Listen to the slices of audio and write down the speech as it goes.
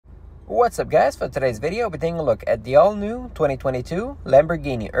What's up guys, for today's video we'll be taking a look at the all-new 2022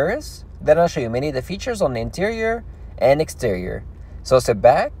 Lamborghini Urus. Then I'll show you many of the features on the interior and exterior. So sit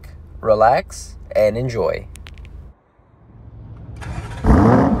back, relax, and enjoy.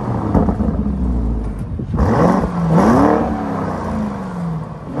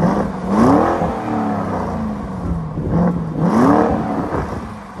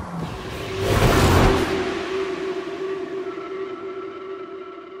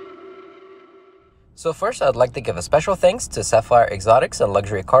 So first, I'd like to give a special thanks to Sapphire Exotics and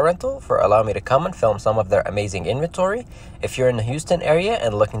Luxury Car Rental for allowing me to come and film some of their amazing inventory. If you're in the Houston area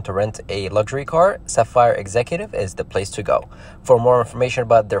and looking to rent a luxury car, Sapphire Executive is the place to go. For more information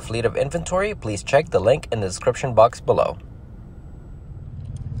about their fleet of inventory, please check the link in the description box below.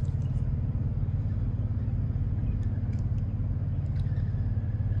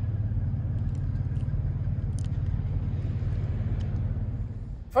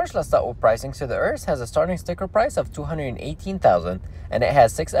 First, let's start with pricing. So the Urus has a starting sticker price of $218,000 and it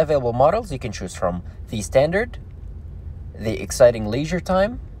has 6 available models you can choose from: the Standard, the Exciting Leisure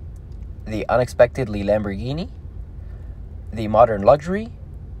Time, the Unexpectedly Lamborghini, the Modern Luxury,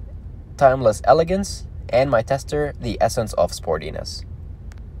 Timeless Elegance, and my tester, the Essence of Sportiness.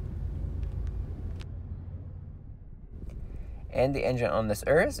 And the engine on this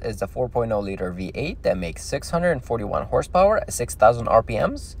Urus is the 4.0 liter V8 that makes 641 horsepower at 6,000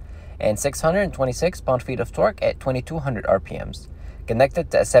 RPMs and 626 pound-feet of torque at 2,200 RPMs.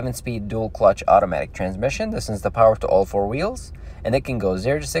 Connected to a 7-speed dual-clutch automatic transmission, this sends the power to all 4 wheels, and it can go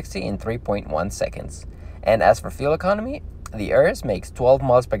 0 to 60 in 3.1 seconds. And as for fuel economy, the Urus makes 12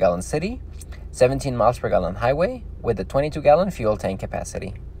 miles per gallon city, 17 miles per gallon highway, with a 22-gallon fuel tank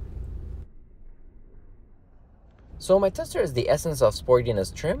capacity. So my tester is the Essence of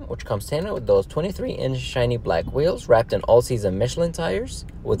Sportiness trim, which comes standard with those 23-inch shiny black wheels wrapped in all-season Michelin tires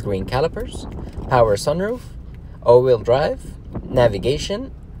with green calipers, power sunroof, all-wheel drive,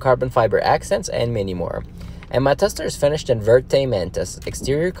 navigation, carbon fiber accents, and many more. And my tester is finished in Verte Mantis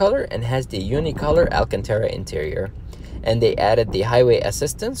exterior color and has the unicolor Alcantara interior. And they added the highway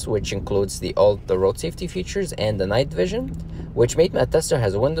assistance, which includes the road safety features and the night vision, which made my tester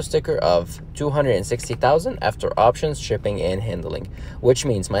has a window sticker of $260,000 after options, shipping, and handling, which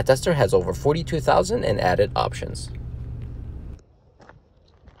means my tester has over $42,000 in added options.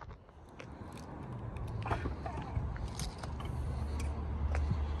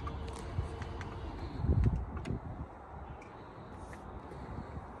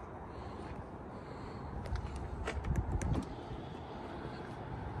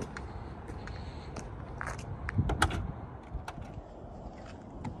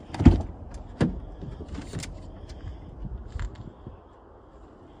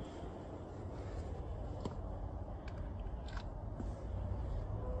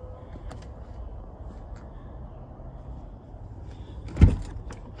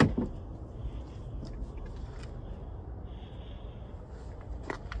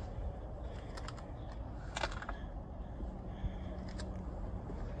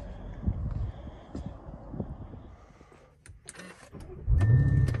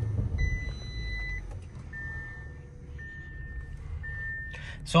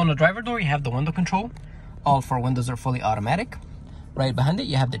 So on the driver door, you have the window control. All 4 windows are fully automatic. Right behind it,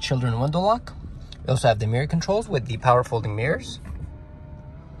 you have the children window lock. You also have the mirror controls with the power folding mirrors.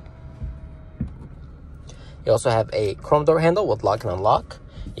 You also have a chrome door handle with lock and unlock.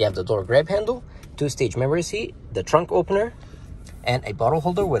 You have the door grab handle, 2-stage memory seat, the trunk opener, and a bottle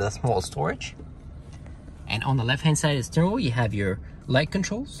holder with a small storage. And on the left-hand side of the steering wheel, you have your light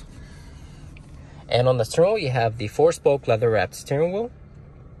controls. And on the steering wheel, you have the 4-spoke leather-wrapped steering wheel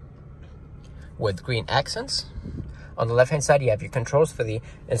with green accents. On the left-hand side, you have your controls for the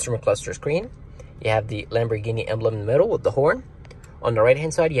instrument cluster screen. You have the Lamborghini emblem in the middle with the horn. On the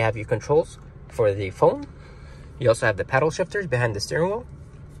right-hand side, you have your controls for the phone. You also have the paddle shifters behind the steering wheel.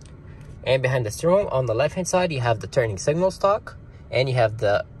 And behind the steering wheel, on the left-hand side, you have the turning signal stalk, and you have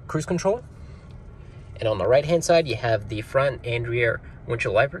the cruise control. And on the right-hand side, you have the front and rear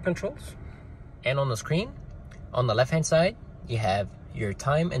windshield wiper controls. And on the screen, on the left-hand side, you have your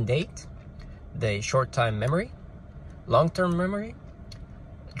time and date, the short time memory, long-term memory,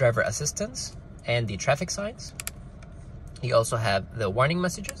 driver assistance, and the traffic signs. You also have the warning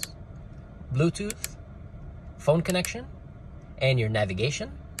messages, Bluetooth, phone connection, and your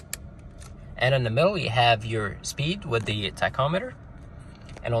navigation. And in the middle, you have your speed with the tachometer.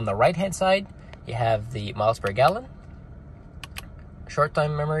 And on the right-hand side, you have the miles per gallon, short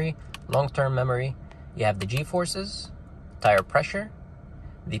time memory, long-term memory. You have the G-forces, tire pressure,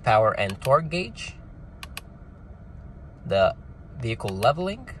 the power and torque gauge, the vehicle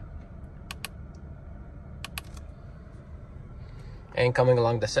leveling, And coming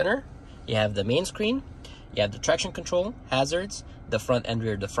along the center, you have the main screen, you have the traction control, hazards, the front and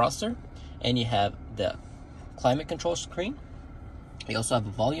rear defroster, and you have the climate control screen. You also have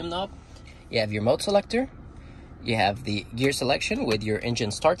a volume knob, you have your mode selector, you have the gear selection with your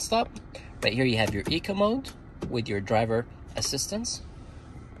engine start stop. Right here you have your eco mode with your driver assistance.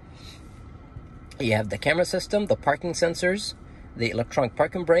 You have the camera system, the parking sensors, the electronic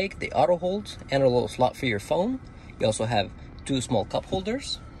parking brake, the auto hold, and a little slot for your phone. You also have 2 small cup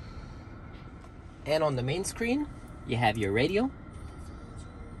holders. And on the main screen, you have your radio.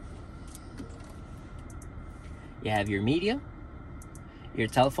 You have your media, your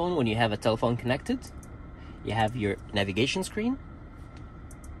telephone when you have a telephone connected. You have your navigation screen,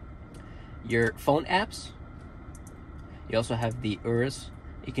 your phone apps. You also have the Urus.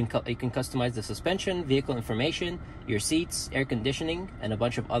 You can customize the suspension, vehicle information, your seats, air conditioning, and a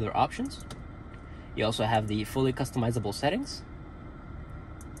bunch of other options. You also have the fully customizable settings,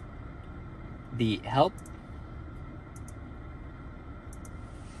 the help,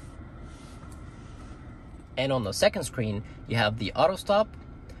 and on the second screen you have the auto stop,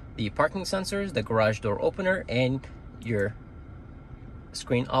 the parking sensors, the garage door opener, and your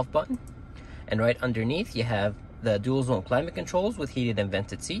screen off button. And right underneath you have the dual zone climate controls with heated and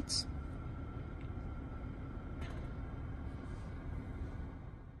vented seats.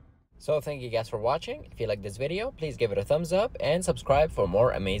 So thank you guys for watching. If you like this video, please give it a thumbs up and subscribe for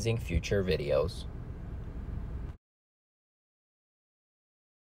more amazing future videos.